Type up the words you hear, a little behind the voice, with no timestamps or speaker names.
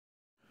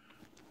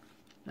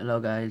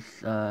Hello guys,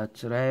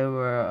 today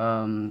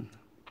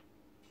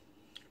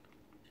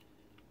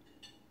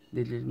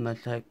this is my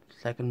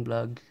second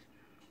vlog,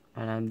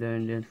 and I'm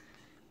doing this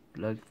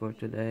vlog for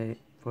today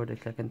for the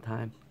second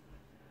time.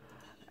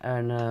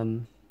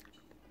 And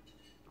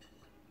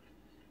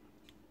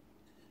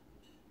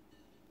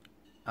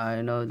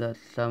I know that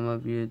some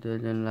of you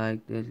didn't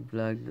like this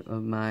vlog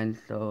of mine,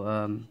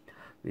 so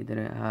we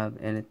didn't have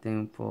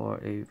anything for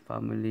a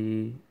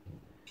family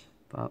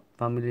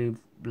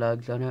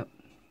vlogs on it.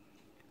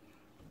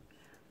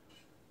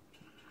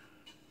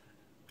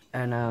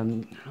 And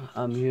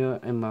I'm here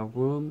in my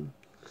room,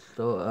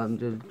 so I'm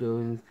just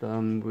doing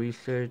some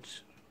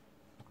research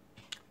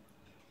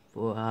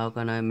for how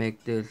can I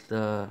make this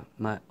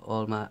my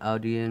all my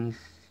audience,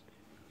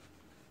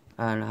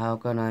 and how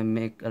can I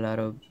make a lot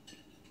of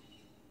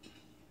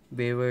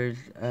viewers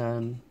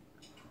and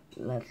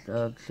lots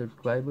of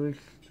subscribers.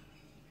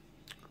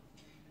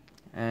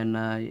 And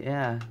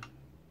yeah,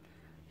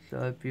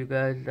 so if you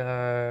guys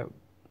are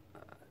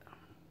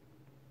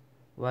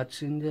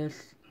watching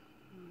this,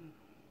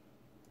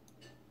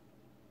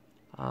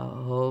 I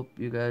hope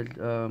you guys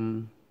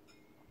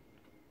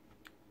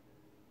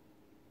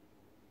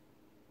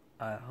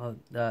I hope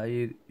that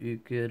you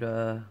could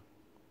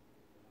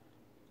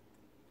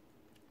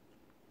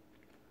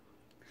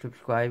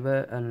subscribe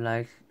it and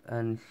like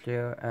and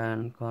share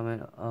and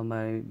comment on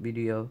my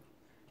video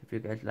if you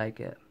guys like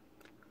it.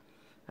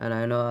 And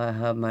I know I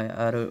have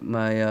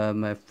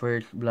my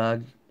first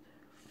vlog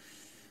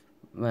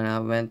when I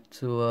went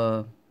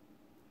to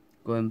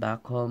going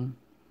back home,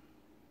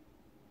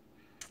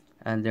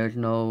 and there's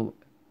no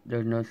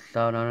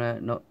sound on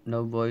it,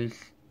 no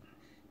voice.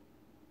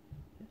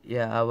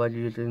 Yeah, I was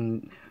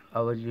using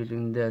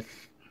this.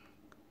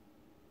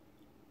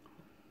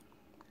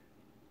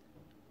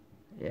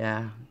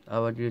 Yeah, I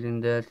was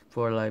using this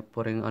for like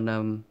putting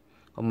on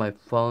my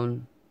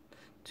phone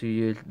to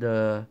use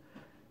the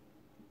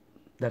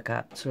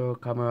capture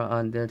camera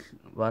on this,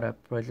 what I'm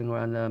pressing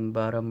on the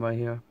bottom right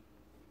here.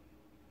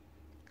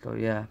 So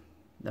yeah,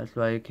 that's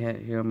why you can't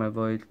hear my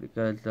voice,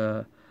 because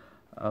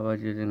I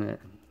was using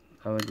it.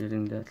 I was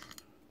using this,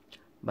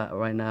 but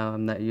right now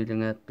I'm not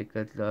using it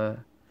because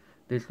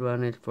this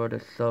one is for the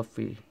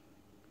selfie.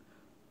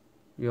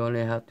 You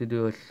only have to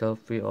do a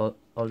selfie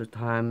all the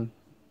time,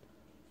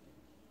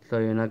 so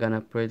you're not gonna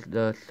press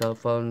the cell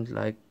phone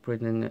like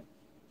pressing it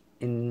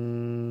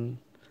in.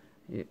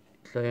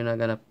 So you're not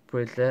gonna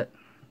press it.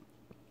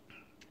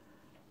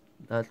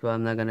 That's why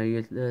I'm not gonna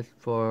use this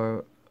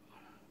for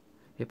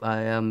if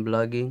I am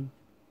vlogging.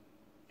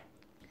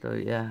 So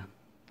yeah.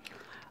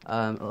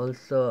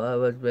 Also, I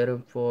was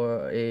waiting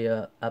for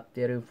a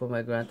updating for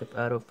my Grand Theft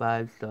Auto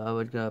 5, so I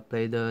was gonna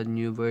play the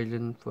new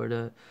version for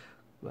the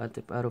Grand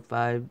Theft Auto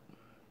 5.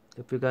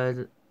 If you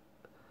guys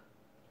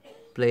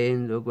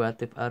playing the Grand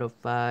Theft Auto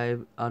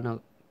 5 on a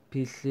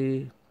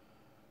PC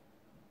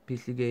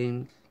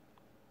games,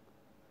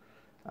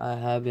 I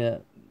have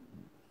it.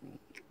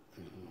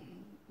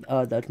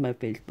 Oh, that's my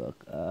Facebook.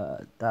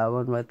 That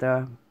one right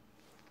there.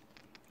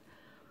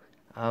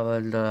 I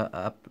was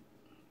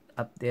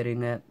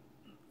updating it.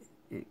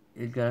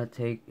 It's gonna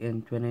take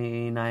in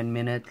 29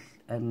 minutes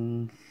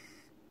and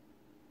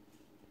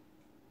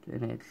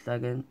 28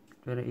 seconds.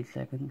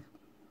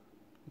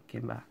 It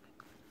came back.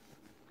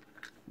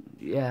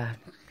 Yeah,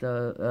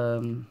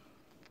 so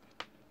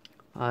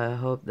I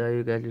hope that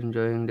you guys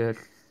enjoying this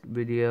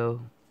video,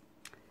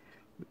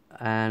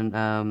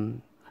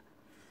 and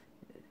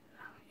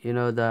you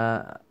know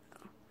that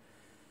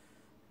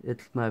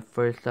it's my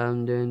first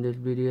time doing this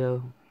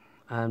video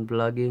and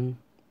vlogging,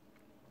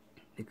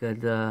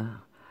 because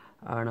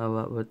I don't know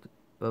what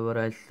would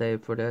I say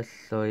for this.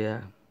 So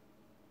yeah,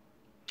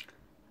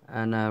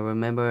 and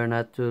remember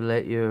not to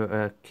let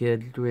your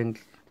kids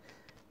drink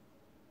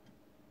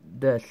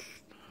this,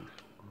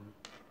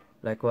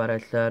 like what I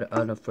said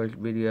on the first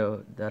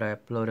video that I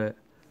uploaded.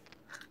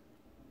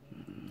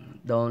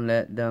 Don't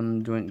let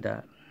them drink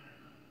that.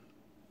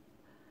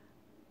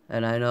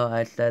 And I know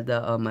I said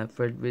that on my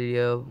first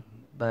video,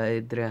 but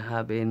it didn't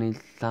have any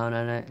sound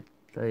on it,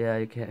 so yeah,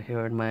 you can't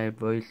hear my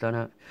voice on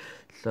it.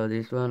 So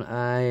this one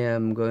I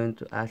am going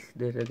to ask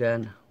this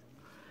again,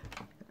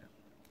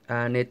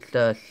 and it's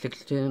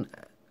 16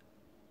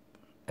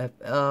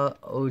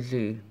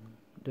 FLOZ.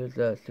 There's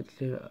a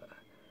 16.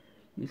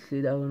 You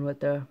see that one right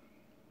there?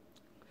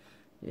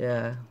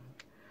 Yeah.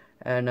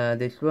 And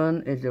this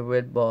one is a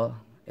Red Bull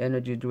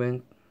energy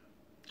drink.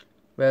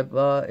 Red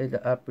Bull is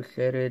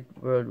appreciated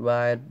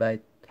worldwide by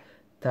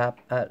top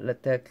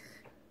athletes,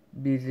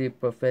 busy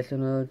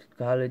professionals,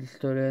 college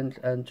students,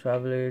 and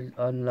travelers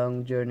on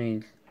long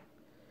journeys.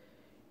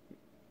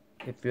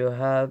 If you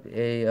have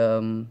a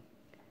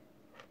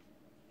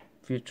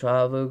if you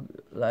travel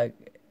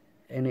like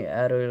any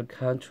other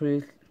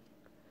countries,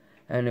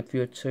 and if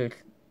you're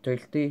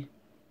thirsty,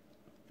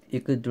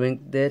 you could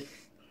drink this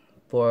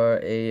for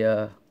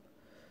a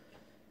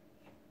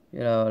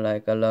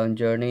like a long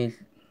journey.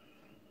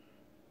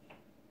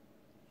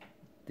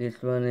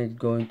 This one is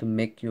going to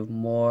make you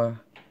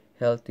more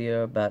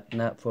healthier, but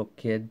not for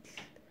kids,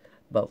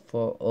 but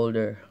for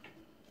older.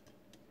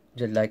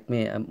 just like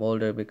me. I'm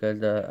older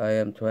because I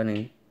am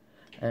 20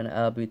 and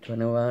I'll be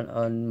 21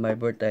 on my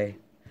birthday.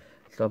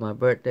 So my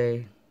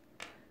birthday,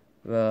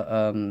 well,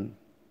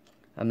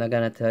 I'm not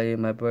gonna tell you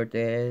my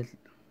birthday is,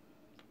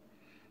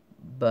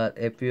 but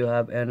if you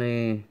have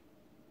any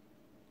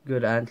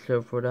good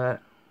answer for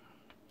that,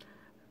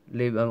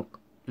 leave a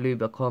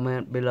leave a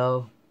comment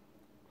below.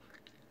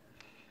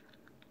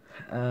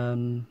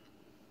 Um,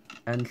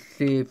 and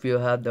see if you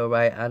have the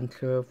right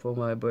answer for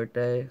my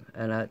birthday,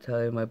 and I'll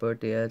tell you my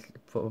birthday is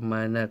for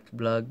my next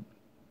vlog.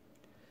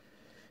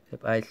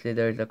 If I see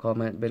there's a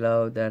comment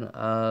below, then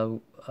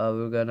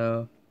we're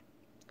gonna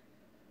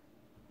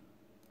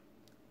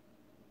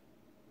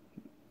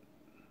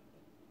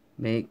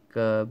make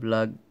a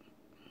vlog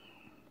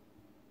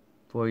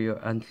for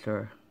your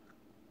answer.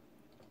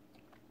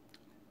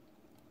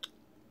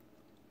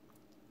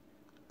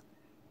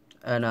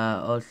 And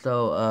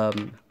also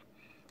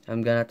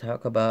I'm gonna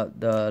talk about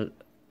the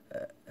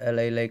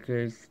LA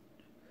Lakers.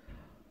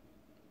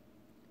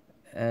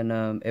 And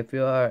if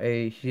you are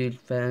a huge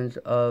fans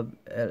of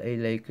LA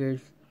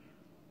Lakers,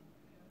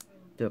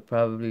 they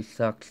probably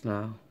sucks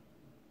now.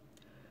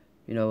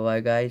 You know why,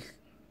 guys?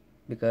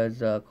 Because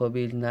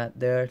Kobe's not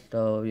there,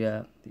 so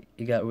yeah,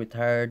 he got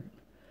retired.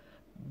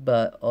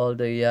 But all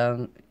the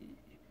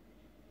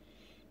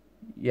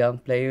young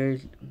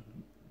players,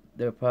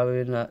 they're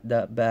probably not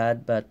that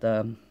bad, but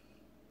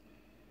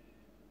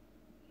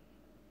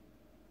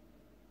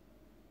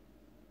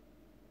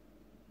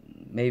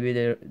maybe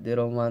they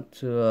don't want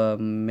to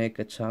make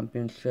a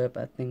championship.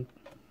 I think,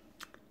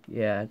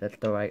 yeah, that's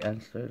the right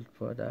answer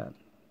for that.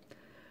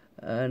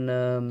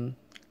 And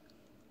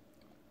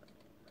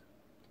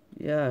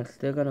yeah,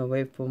 still gonna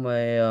wait for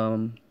my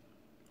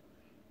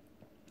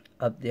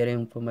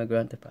updating for my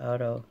Grand Theft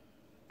Auto.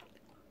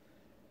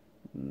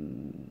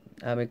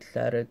 I'm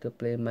excited to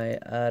play my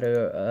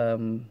other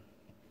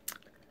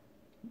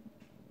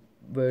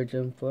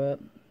version for it.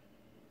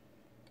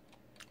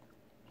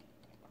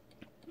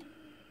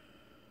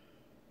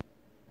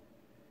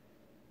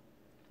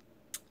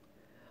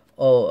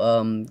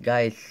 Oh,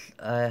 guys,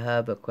 I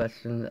have a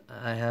question.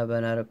 I have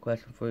another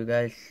question for you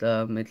guys.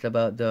 It's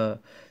about the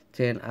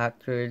 10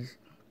 actors.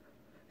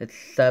 It's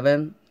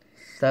 17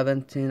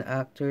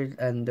 actors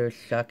and their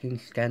shocking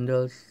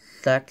scandals,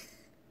 sex,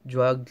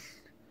 drugs,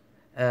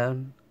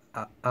 and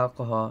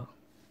alcohol.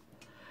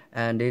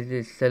 And this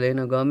is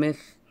Selena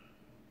Gomez.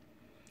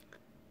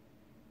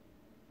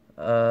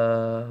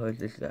 Who's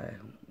this guy?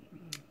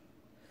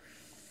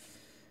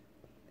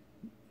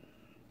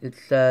 It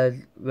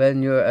says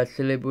when you're a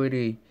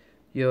celebrity,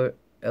 you're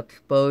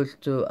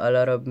exposed to a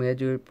lot of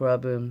major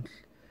problems.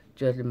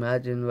 Just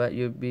imagine what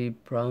you'd be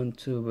prone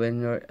to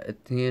when you're a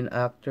teen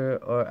actor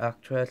or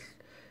actress.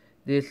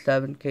 These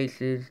 7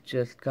 cases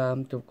just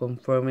come to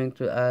confirming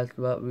to us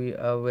what we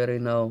already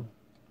know.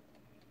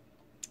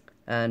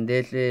 And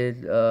this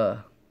is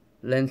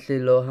Lindsay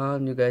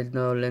Lohan. You guys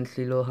know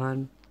Lindsay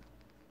Lohan?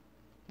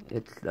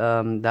 It's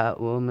that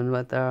woman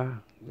right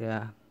there.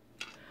 Yeah.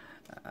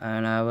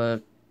 And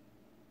I'll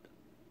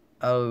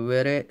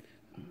read it.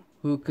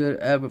 Who could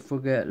ever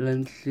forget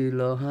Lindsay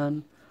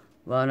Lohan,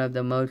 one of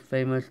the most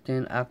famous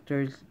teen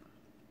actors?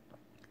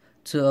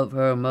 2 of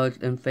her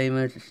most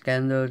infamous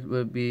scandals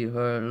would be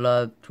her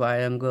love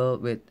triangle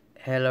with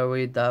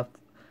Hilary Duff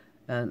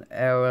and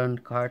Aaron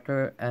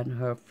Carter, and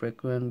her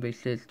frequent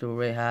visits to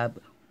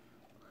rehab.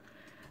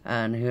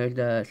 And here's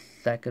the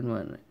second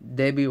one,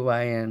 Debbie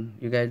Ryan.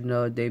 You guys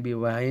know Debbie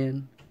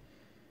Ryan?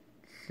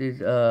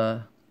 She's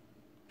a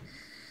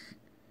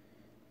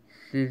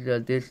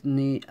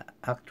Disney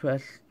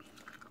actress.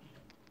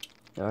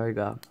 There we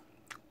go.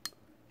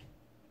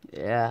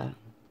 Yeah.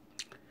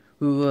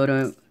 Who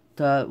wouldn't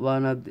thought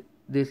one of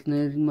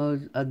Disney's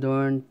most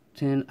adored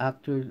teen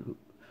actors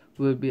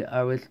would be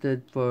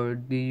arrested for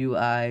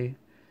DUI?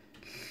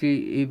 She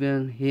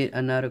even hit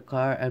another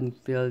car and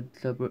failed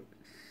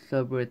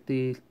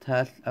sobriety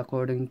test,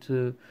 according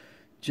to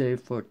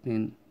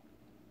J14.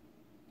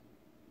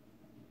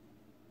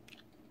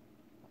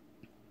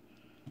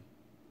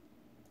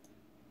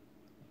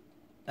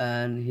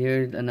 And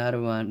here's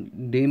another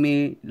one,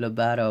 Demi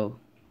Lovato.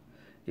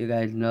 You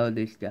guys know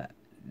this guy.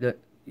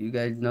 You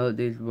guys know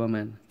this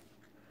woman.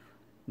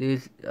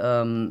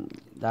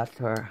 That's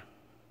her.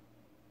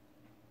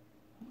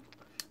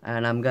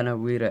 And I'm gonna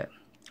read it.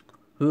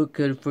 Who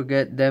could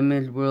forget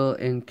Demi's role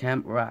in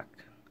Camp Rock?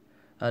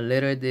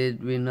 Little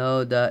did we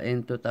know that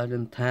in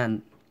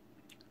 2010,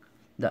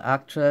 the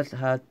actress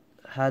had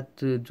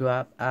to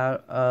drop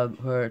out of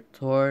her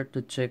tour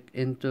to check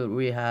into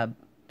rehab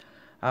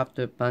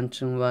after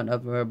punching one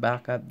of her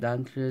backup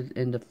dancers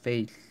in the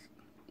face.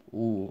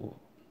 Ooh.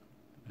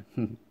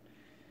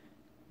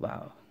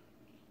 Wow.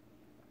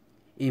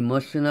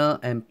 Emotional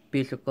and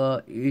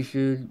physical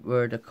issues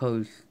were the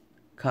cause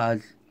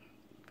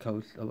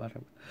or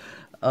whatever.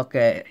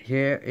 Okay,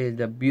 here is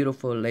the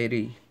beautiful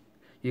lady.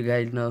 You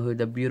guys know who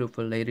the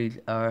beautiful ladies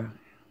are.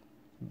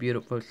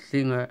 Beautiful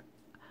singer,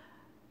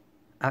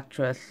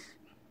 actress,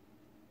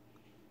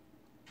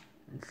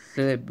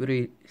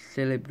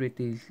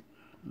 celebrities.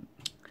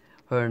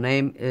 Her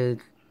name is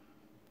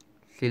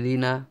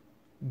Selena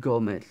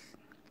Gomez.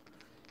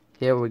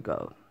 Here we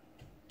go.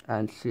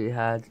 And she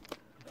has,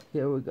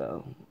 here we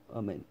go.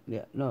 I mean,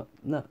 yeah, no.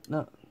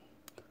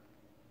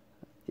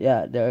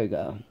 Yeah, there we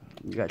go.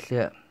 That's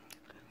it.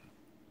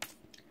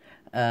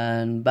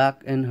 And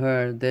back in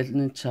her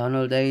Disney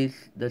Channel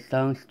days, the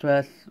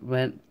songstress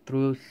went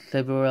through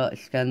several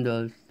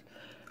scandals.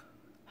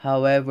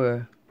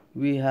 However,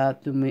 we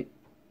have to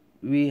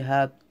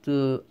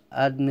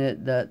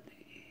admit that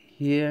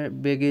her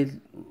biggest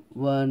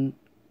one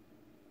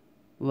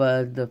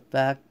was the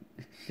fact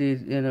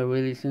she's in a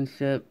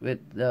relationship with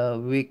The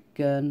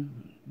Weeknd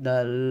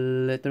that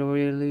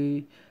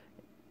literally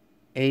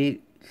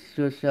ate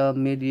social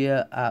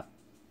media app.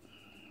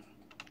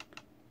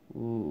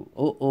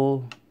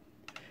 Ooh,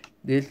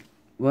 this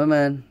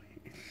woman,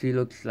 she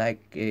looks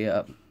like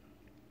a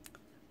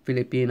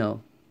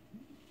Filipino,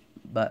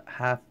 but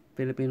half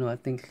Filipino, I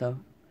think so.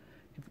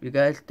 If you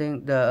guys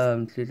think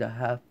that she's a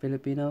half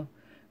Filipino,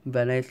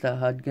 Vanessa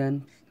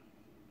Hudgens,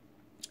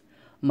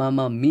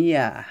 Mamma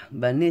Mia,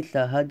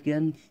 Vanessa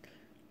Hudgens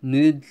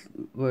nudes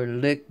were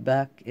leaked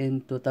back in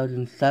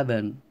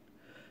 2007.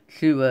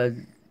 She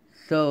was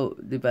so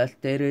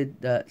devastated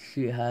that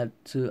she had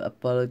to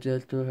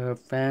apologize to her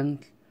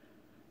fans,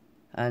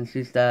 and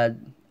she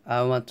said,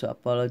 "I want to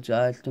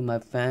apologize to my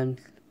fans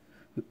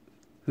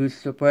whose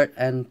support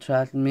and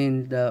trust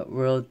means the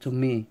world to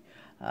me.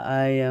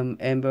 I am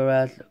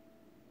embarrassed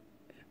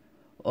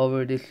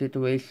over this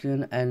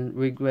situation and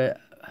regret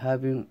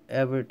having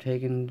ever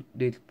taken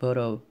this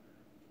photo."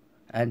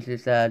 And she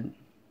said,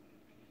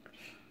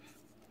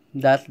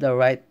 "That's the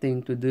right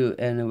thing to do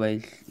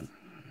anyways."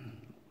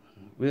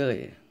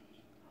 Really?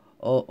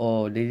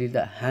 Oh, this is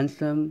a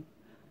handsome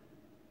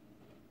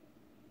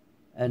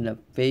and a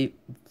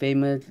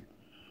famous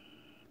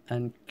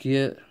and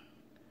cute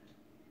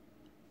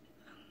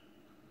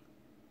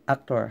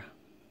actor.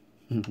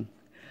 His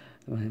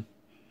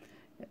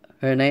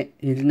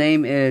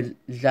name is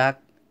Zac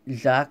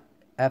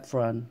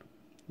Efron.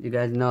 You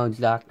guys know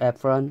Zac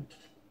Efron?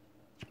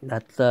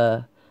 That's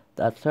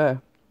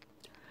her.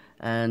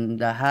 And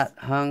the hot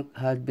hunk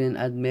has been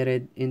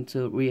admitted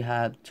into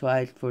rehab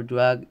twice for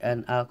drug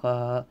and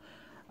alcohol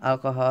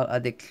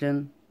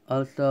addiction.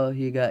 Also,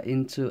 he got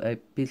into a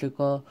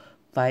physical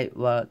fight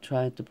while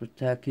trying to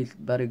protect his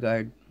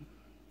bodyguard.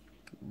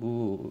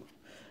 Ooh,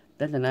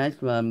 that's a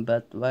nice one,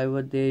 but why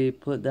would they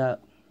put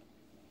that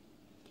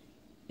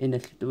in a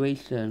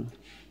situation?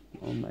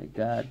 Oh my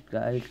God,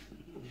 guys,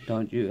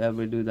 don't you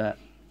ever do that.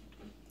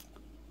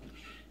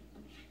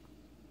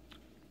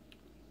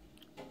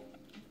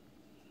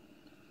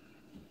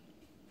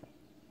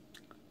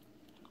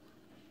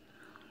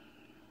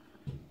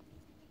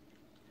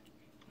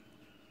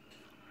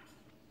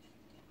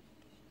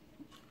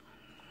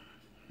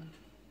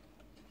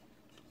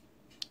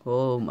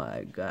 Oh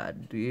my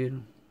God,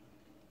 dude.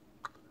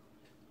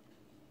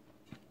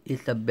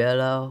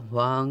 Isabella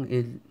Huang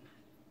is.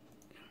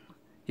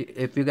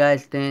 If you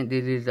guys think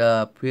this is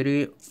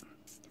pretty,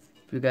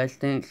 if you guys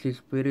think she's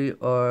pretty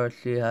or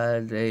she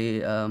has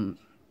a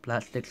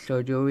plastic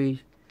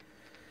surgery,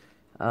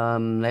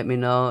 let me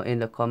know in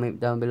the comment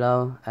down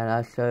below, and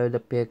I'll show you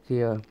the pic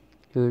here.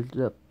 Here's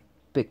the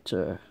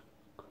picture.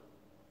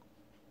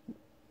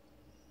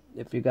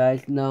 If you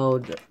guys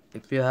know,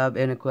 if you have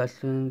any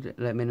questions,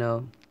 let me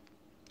know.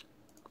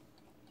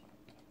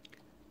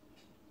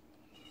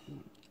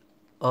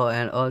 Oh,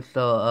 and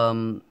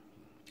also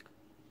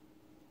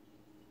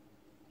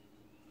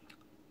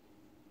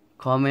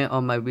comment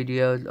on my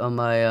videos, on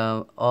my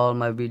all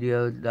my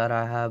videos that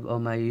I have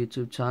on my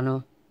YouTube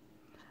channel,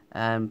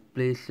 and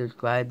please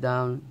subscribe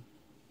down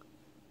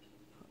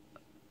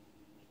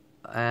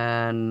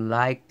and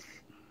like,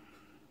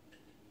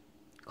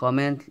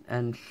 comment,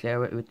 and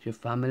share it with your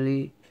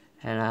family.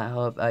 And I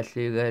hope I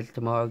see you guys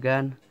tomorrow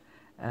again,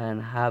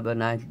 and have a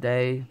nice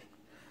day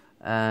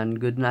and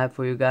good night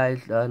for you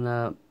guys.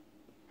 And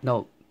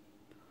no,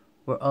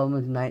 we're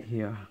almost night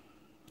here.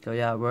 So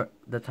yeah,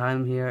 the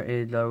time here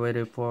is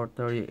already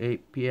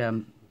 4:38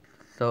 p.m.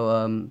 So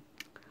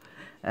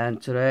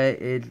and today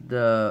is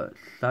the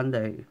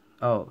Sunday.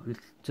 Oh,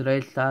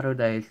 today's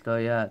Saturday. So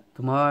yeah,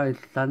 tomorrow is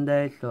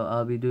Sunday. So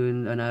I'll be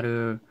doing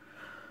another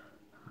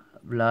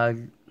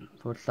vlog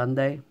for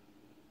Sunday.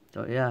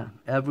 So yeah,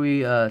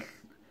 every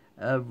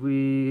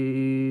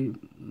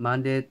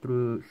Monday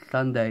through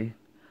Sunday,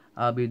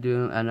 I'll be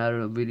doing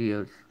another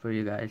videos for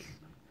you guys,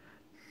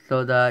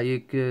 so that you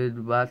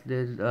could watch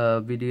this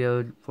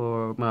videos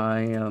for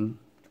my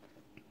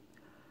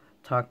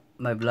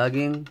my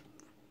vlogging,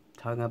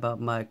 talking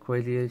about my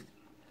craziest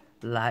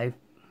life.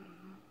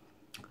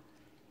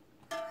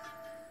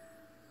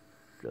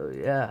 So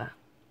yeah,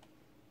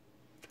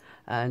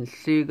 and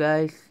see you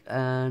guys,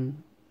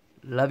 and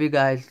love you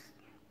guys,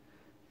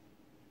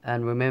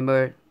 and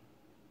remember,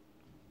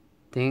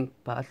 think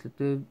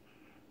positive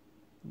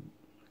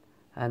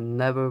and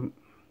never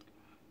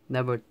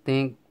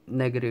think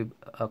negative.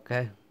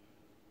 Okay,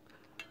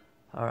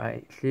 all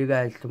right, see you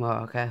guys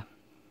tomorrow. Okay,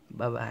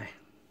 bye bye.